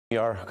We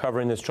are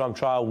covering this Trump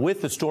trial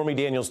with the Stormy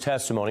Daniels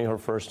testimony, her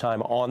first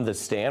time on the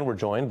stand. We're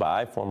joined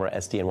by former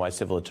SDNY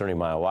civil attorney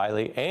Maya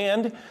Wiley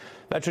and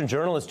veteran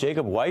journalist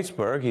Jacob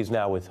Weisberg. He's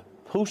now with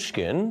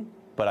Pushkin,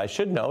 but I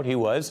should note he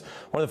was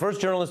one of the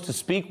first journalists to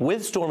speak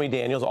with Stormy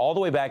Daniels all the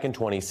way back in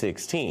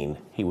 2016.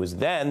 He was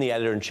then the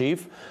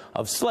editor-in-chief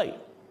of Slate.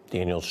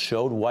 Daniels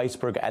showed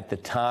Weisberg at the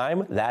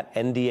time that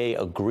NDA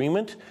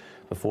agreement.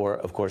 Before,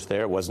 of course,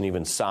 it wasn't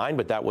even signed,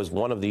 but that was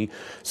one of the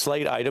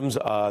Slate items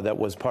that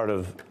was part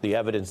of the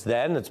evidence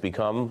then. That's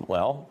become,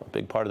 well, a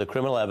big part of the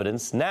criminal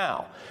evidence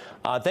now.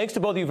 Thanks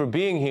to both of you for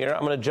being here.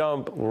 I'm going to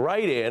jump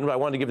right in, but I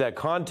wanted to give that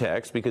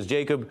context because,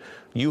 Jacob,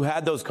 you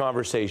had those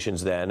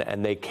conversations then,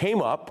 and they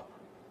came up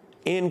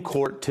in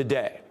court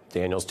today.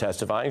 Daniels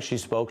testifying. She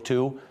spoke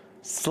to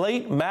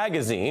Slate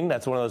magazine.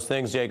 That's one of those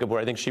things, Jacob, where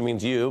I think she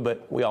means you,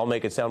 but we all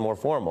make it sound more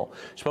formal.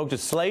 She spoke to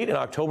Slate in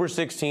October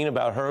 16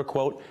 about her,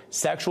 quote,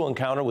 sexual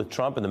encounter with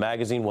Trump, and the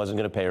magazine wasn't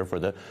going to pay her for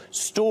the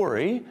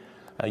story.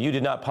 You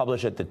did not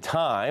publish at the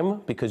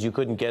time because you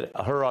couldn't get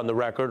her on the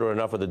record or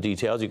enough of the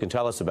details. You can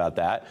tell us about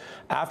that.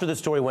 After the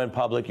story went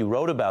public, you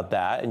wrote about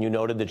that, and you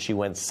noted that she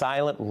went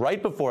silent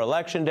right before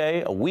Election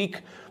Day. A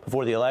week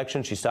before the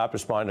election, she stopped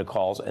responding to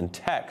calls and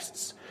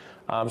texts.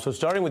 So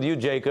starting with you,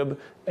 Jacob,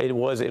 it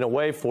was in a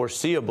way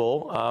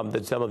foreseeable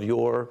that some of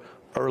your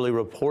early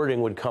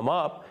reporting would come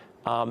up,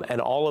 and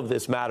all of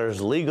this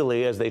matters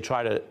legally as they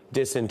try to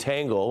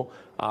disentangle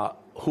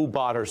who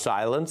bought her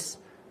silence,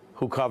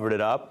 who covered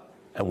it up,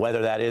 and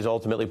whether that is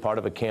ultimately part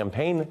of a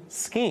campaign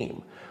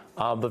scheme.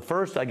 But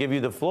first, I give you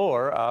the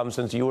floor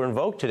since you were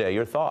invoked today.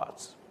 Your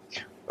thoughts?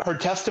 Her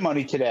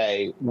testimony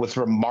today was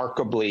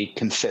remarkably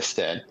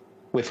consistent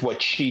with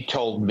what she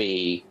told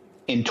me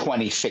in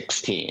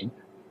 2016.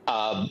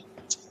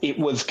 It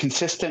was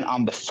consistent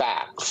on the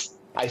facts.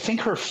 I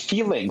think her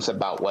feelings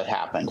about what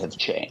happened have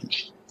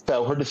changed.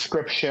 So her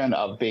description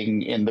of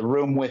being in the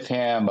room with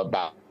him,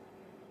 about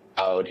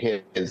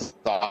his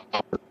thought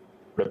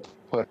to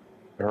put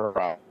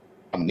her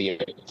on the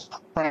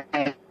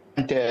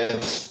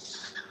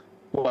apprentice,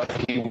 what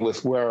he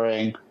was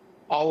wearing,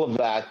 all of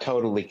that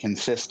totally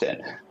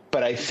consistent.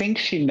 But I think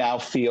she now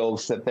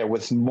feels that there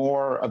was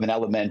more of an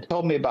element. She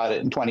told me about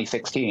it in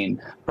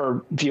 2016.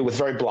 Her view was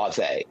very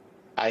blasé.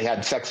 I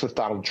had sex with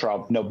Donald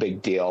Trump, no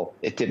big deal.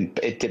 It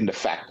didn't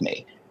affect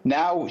me.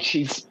 Now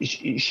she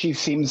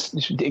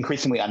seems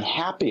increasingly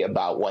unhappy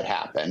about what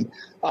happened.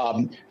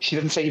 She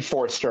didn't say he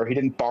forced her. He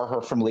didn't bar her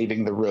from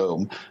leaving the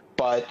room,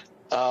 but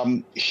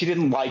she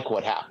didn't like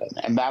what happened,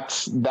 and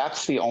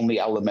that's the only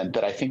element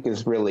that I think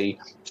is really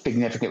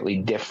significantly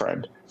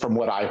different from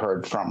what I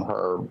heard from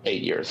her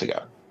 8 years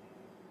ago.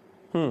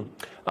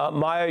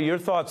 Maya, your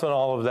thoughts on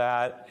all of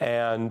that?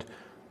 And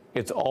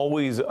it's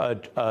always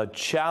a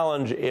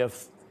challenge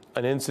if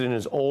an incident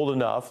is old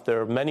enough.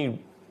 There are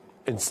many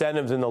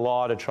incentives in the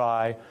law to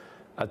try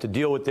to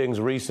deal with things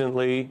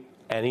recently,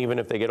 and even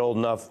if they get old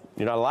enough,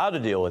 you're not allowed to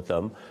deal with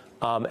them.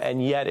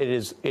 And yet it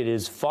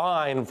is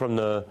fine from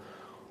the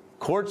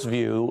court's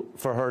view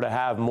for her to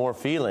have more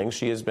feelings.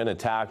 She has been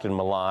attacked and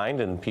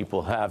maligned, and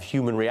people have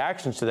human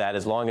reactions to that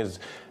as long as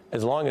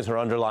her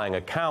underlying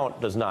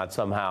account does not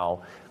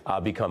somehow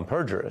become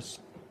perjurous.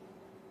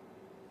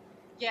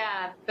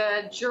 Yeah,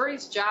 the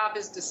jury's job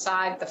is to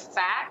decide the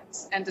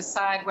facts and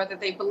decide whether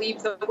they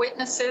believe the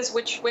witnesses,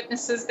 which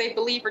witnesses they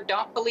believe or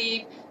don't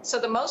believe. So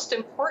the most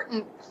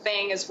important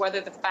thing is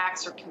whether the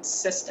facts are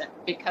consistent,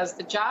 because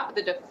the job of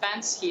the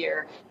defense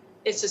here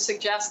is to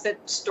suggest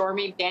that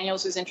Stormy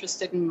Daniels is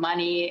interested in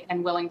money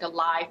and willing to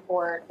lie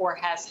for it, or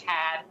has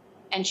had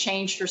and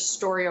changed her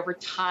story over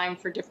time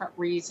for different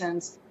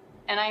reasons.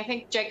 And I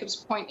think Jacob's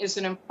point is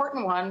an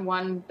important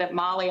one that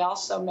Molly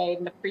also made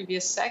in the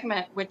previous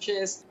segment, which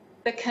is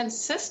the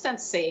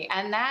consistency.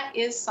 And that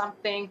is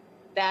something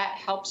that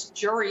helps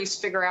juries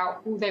figure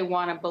out who they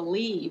want to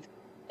believe.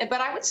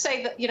 But I would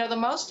say that, the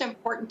most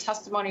important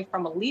testimony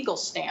from a legal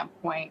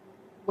standpoint,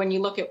 when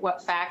you look at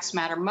what facts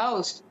matter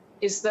most,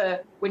 is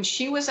when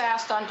she was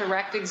asked on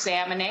direct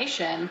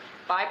examination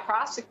by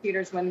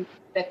prosecutors, when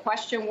the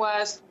question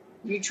was,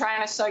 you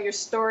trying to sell your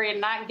story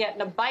and not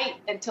getting a bite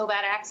until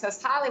that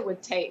Access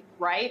Hollywood tape,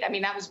 right? I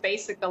mean, that was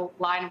basically the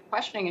line of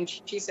questioning. And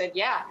she said,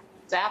 yeah,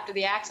 it's after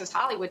the Access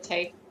Hollywood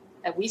tape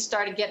that we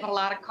started getting a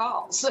lot of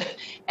calls.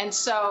 And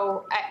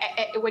so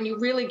when you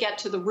really get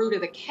to the root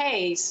of the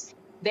case,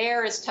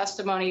 there is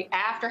testimony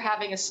after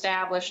having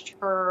established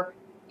her,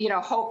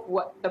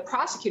 what the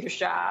prosecutor's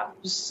job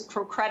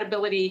for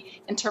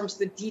credibility in terms of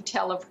the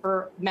detail of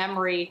her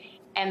memory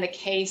and the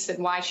case and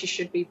why she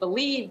should be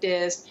believed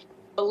is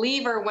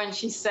believe her when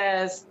she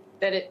says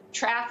that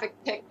traffic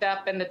picked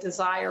up and the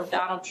desire of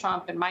Donald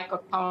Trump and Michael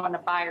Cohen to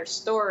buy her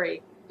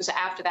story was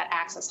after that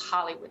Access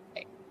Hollywood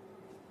tape.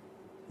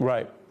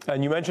 Right.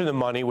 And you mentioned the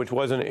money, which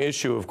was an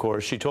issue, of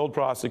course. She told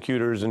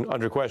prosecutors and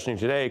under questioning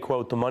today,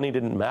 quote, money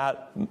didn't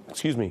matter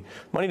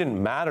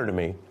to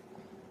me.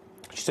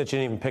 She said she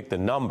didn't even pick the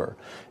number.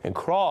 In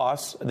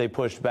cross, they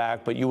pushed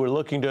back, but you were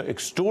looking to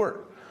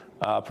extort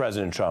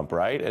President Trump,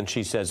 right? And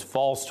she says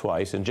false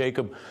twice. And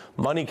Jacob,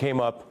 money came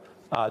up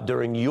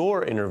during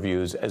your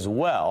interviews as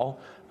well.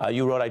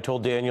 You wrote, I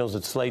told Daniels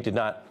that Slate did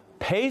not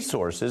pay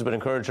sources, but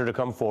encouraged her to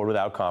come forward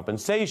without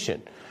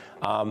compensation.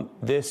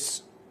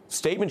 This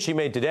statement she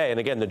made today, and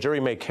again, the jury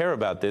may care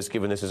about this,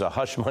 given this is a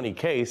hush money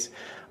case,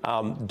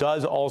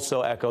 does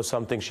also echo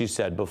something she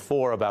said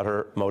before about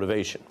her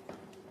motivation.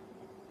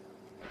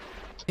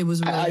 It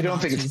was really I don't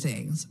about think two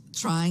things.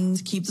 Trying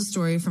to keep the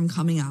story from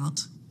coming out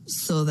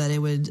so that it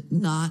would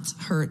not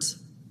hurt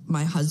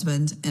my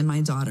husband and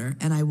my daughter,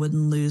 and I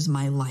wouldn't lose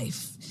my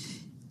life.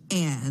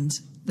 And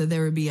that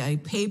there would be a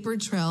paper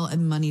trail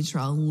and money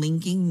trail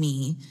linking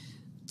me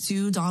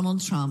to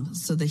Donald Trump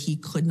so that he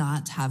could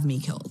not have me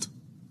killed.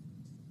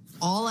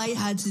 All I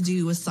had to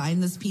do was sign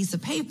this piece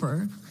of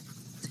paper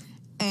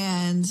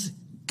and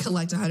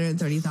collect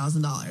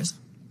 $130,000.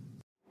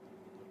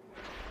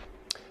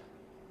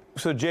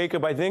 So,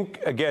 Jacob, I think,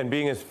 again,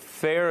 being as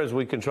fair as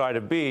we can try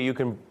to be, you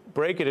can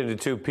break it into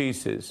two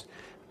pieces.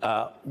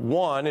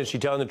 One, is she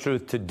telling the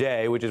truth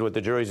today, which is what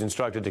the jury's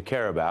instructed to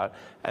care about?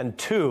 And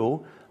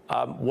two,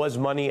 was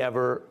money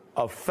ever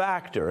a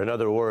factor? In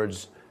other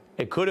words,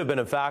 it could have been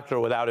a factor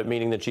without it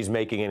meaning that she's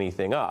making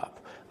anything up.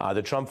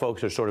 The Trump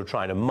folks are sort of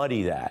trying to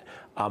muddy that.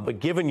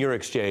 But given your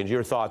exchange,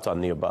 your thoughts on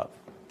the above?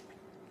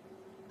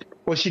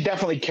 Well, she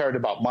definitely cared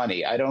about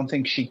money. I don't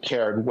think she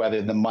cared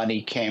whether the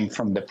money came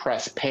from the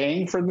press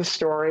paying for the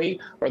story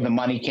or the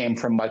money came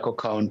from Michael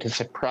Cohen to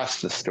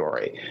suppress the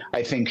story.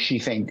 I think she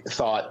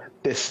thought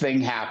this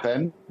thing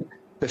happened.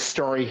 The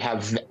story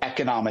has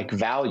economic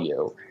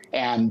value.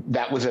 And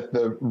that was at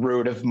the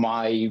root of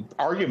my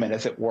argument,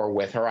 as it were,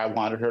 with her. I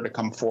wanted her to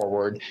come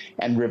forward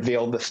and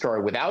reveal the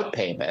story without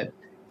payment.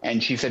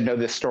 And she said, no,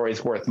 this story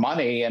is worth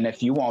money. And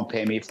if you won't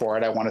pay me for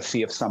it, I want to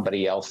see if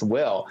somebody else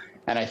will.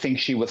 And I think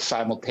she was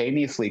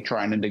simultaneously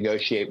trying to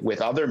negotiate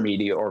with other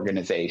media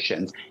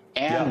organizations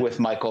and with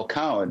Michael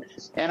Cohen.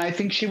 And I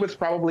think she was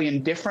probably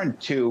indifferent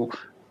to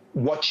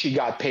what she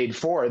got paid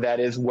for, that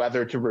is,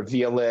 whether to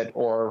reveal it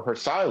or her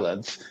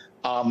silence.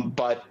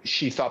 But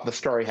she thought the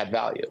story had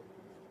value.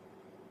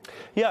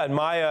 Yeah, and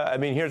Maya, I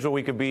mean, here's where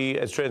we could be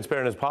as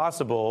transparent as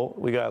possible.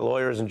 We got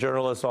lawyers and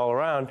journalists all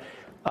around.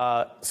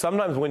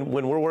 Sometimes when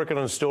we're working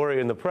on a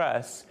story in the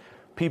press,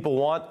 people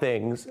want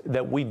things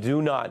that we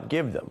do not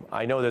give them.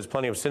 I know there's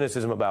plenty of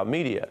cynicism about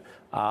media,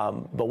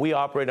 but we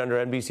operate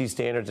under NBC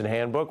standards and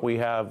handbook. We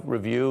have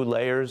review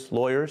lawyers.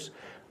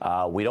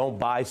 We don't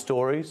buy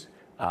stories.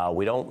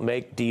 We don't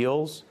make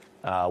deals.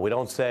 We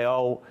don't say,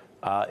 oh,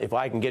 if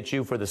I can get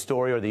you for the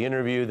story or the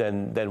interview,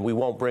 then we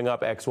won't bring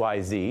up X,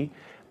 Y, Z.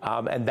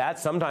 And that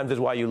sometimes is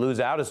why you lose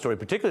out a story,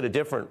 particularly to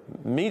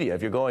different media.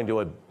 If you're going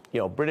to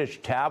a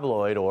British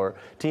tabloid or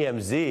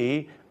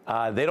TMZ,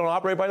 they don't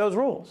operate by those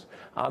rules.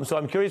 So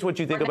I'm curious what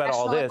you think about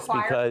all this,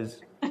 because,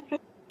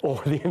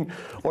 or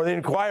the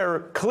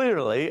Inquirer,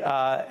 clearly,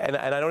 and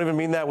I don't even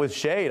mean that with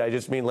shade. I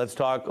just mean let's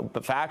talk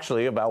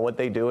factually about what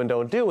they do and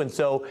don't do. And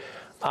so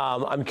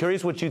I'm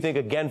curious what you think,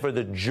 again, for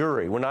the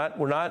jury. We're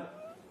not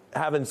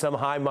having some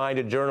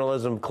high-minded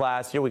journalism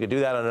class here. We could do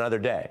that on another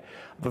day.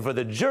 But for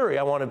the jury,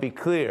 I want to be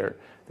clear.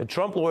 The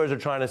Trump lawyers are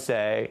trying to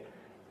say,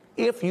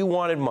 if you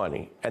wanted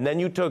money and then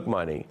you took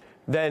money,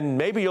 then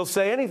maybe you'll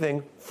say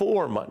anything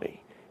for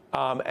money.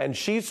 And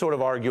she's sort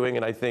of arguing,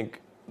 and I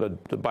think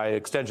by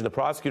extension the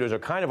prosecutors are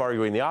kind of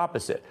arguing the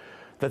opposite.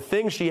 The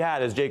thing she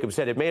had, as Jacob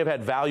said, it may have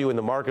had value in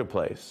the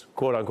marketplace,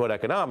 quote unquote,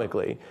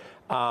 economically.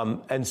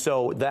 And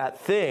so that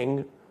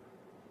thing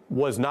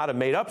was not a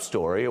made-up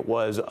story. It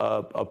was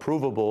a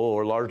provable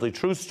or largely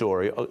true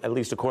story, at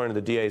least according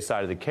to the DA's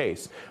side of the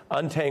case.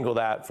 Untangle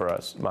that for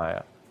us,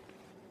 Maya.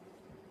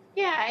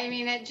 Yeah, I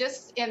mean, it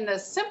just, in the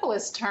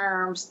simplest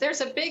terms,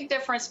 there's a big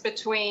difference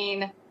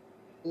between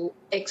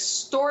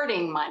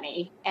extorting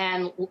money,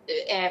 and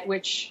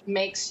which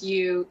makes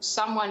you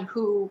someone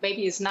who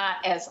maybe is not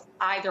as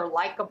either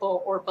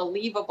likable or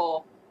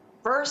believable,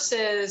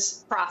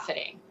 versus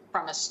profiting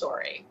from a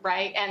story,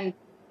 right? And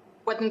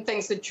one of the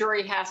things the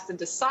jury has to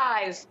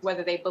decide is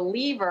whether they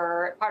believe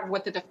her, part of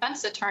what the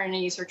defense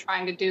attorneys are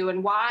trying to do,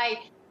 and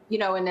why,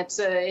 and it's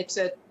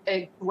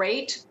a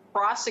great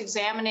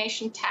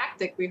cross-examination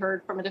tactic we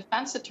heard from a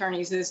defense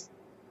attorneys is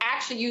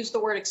actually use the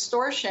word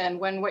extortion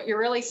when what you're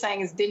really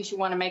saying is, didn't you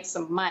want to make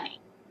some money?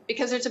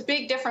 Because there's a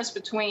big difference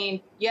between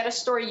you had a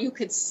story you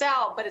could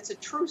sell, but it's a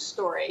true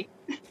story,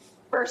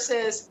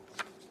 versus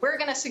we're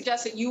going to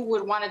suggest that you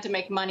would wanted to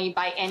make money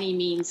by any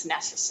means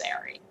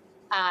necessary.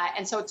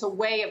 And so it's a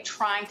way of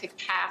trying to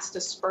cast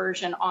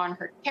aspersion on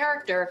her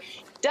character.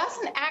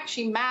 Doesn't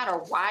actually matter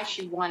why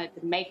she wanted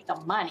to make the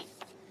money.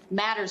 It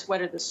matters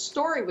whether the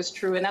story was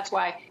true, and that's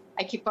why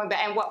I keep going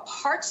back, and what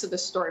parts of the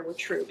story were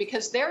true,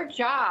 because their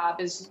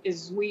job is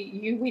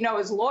we know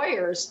as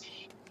lawyers,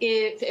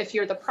 if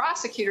you're the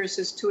prosecutors,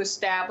 is to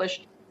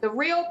establish the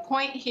real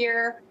point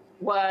here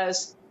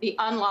was the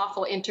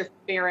unlawful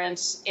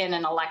interference in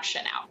an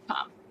election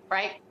outcome,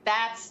 right?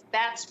 That's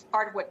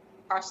part of what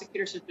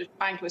prosecutors are just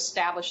trying to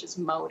establish as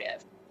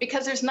motive,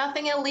 because there's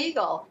nothing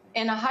illegal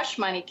in a hush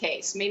money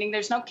case, meaning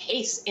there's no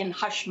case in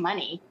hush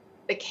money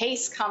The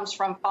case comes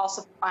from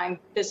falsifying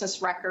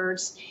business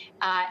records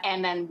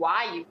and then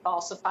why you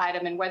falsified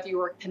them and whether you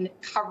were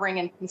covering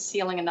and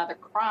concealing another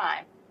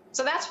crime.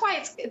 So that's why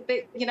it's,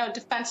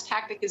 defense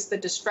tactic is the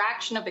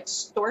distraction of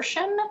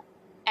extortion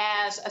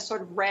as a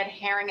sort of red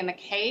herring in the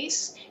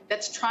case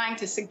that's trying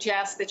to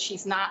suggest that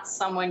she's not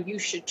someone you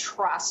should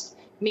trust,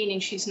 meaning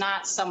she's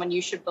not someone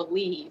you should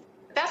believe.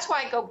 That's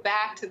why I go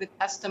back to the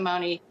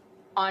testimony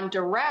on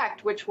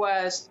direct, which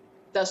was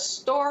the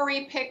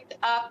story picked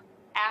up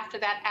after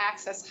that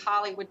Access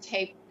Hollywood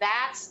tape.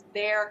 That's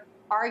their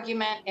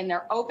argument in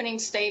their opening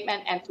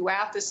statement and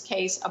throughout this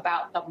case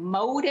about the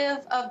motive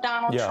of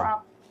Donald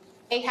Trump.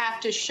 They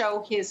have to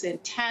show his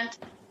intent.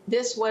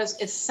 This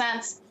was a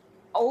sense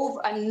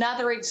over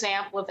another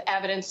example of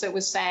evidence that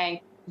was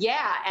saying,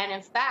 yeah, and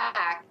in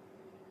fact,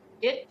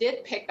 it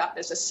did pick up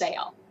as a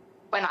sale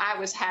when I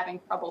was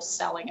having trouble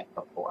selling it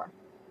before.